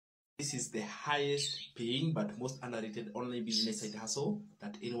This is the highest paying but most underrated online business side hustle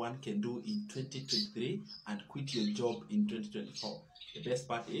that anyone can do in 2023 and quit your job in 2024. The best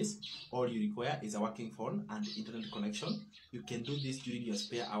part is all you require is a working phone and internet connection. You can do this during your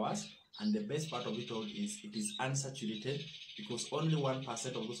spare hours, and the best part of it all is it is unsaturated because only 1%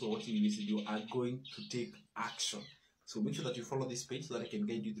 of those who are watching this video are going to take action. So make sure that you follow this page so that I can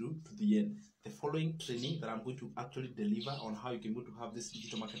guide you through to the end. The following training that I'm going to actually deliver on how you can go to have this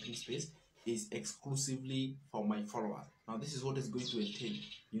digital marketing space is exclusively for my followers. Now this is what it's going to entail.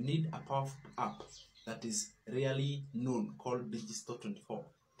 You need a powerful app that is really known called Digital24.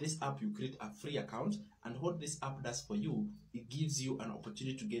 This app, you create a free account, and what this app does for you, it gives you an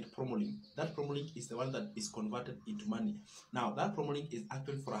opportunity to get promo link. That promo link is the one that is converted into money. Now that promo link is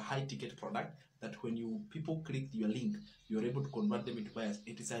actually for a high ticket product that when people click your link, you're able to convert them into buyers.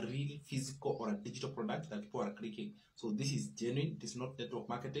 It is a real physical or a digital product that people are clicking. So this is genuine. It is not network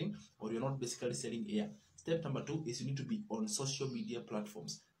marketing, or you're not basically selling air. Step number 2 is you need to be on social media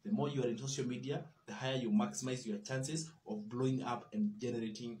platforms. The more you are in social media, the higher you maximize your chances of blowing up and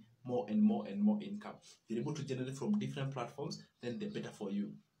generating more and more and more income. If you're able to generate from different platforms, then the better for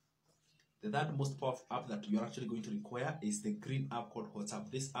you. The third most powerful app that you're actually going to require is the green app called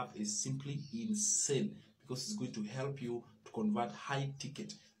WhatsApp. This app is simply insane because it's going to help you to convert high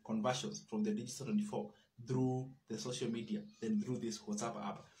ticket conversions from the Digital24 through the social media, then through this WhatsApp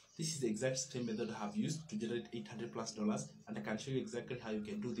app. This is the exact same method I have used to generate $800+, and I can show you exactly how you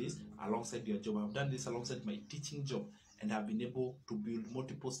can do this alongside your job. I've done this alongside my teaching job, and I've been able to build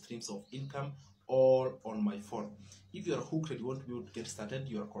multiple streams of income all on my phone. If you are hooked and you want to be able to get started,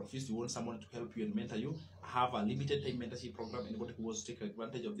 you are confused, you want someone to help you and mentor you, I have a limited time mentorship program. Anybody who wants to take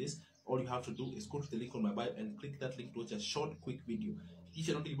advantage of this, all you have to do is go to the link on my bio and click that link to watch a short, quick video. If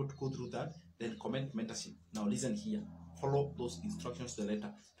you're not able to go through that, then comment mentorship. Now listen here. Follow those instructions to the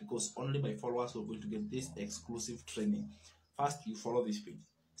letter, because only my followers are going to get this exclusive training. First, you follow this page.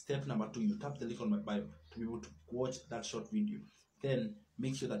 Step number 2, you tap the link on my bio to be able to watch that short video. Then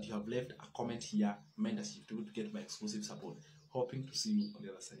make sure that you have left a comment here, mentorship, to be able to get my exclusive support. Hoping to see you on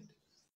the other side.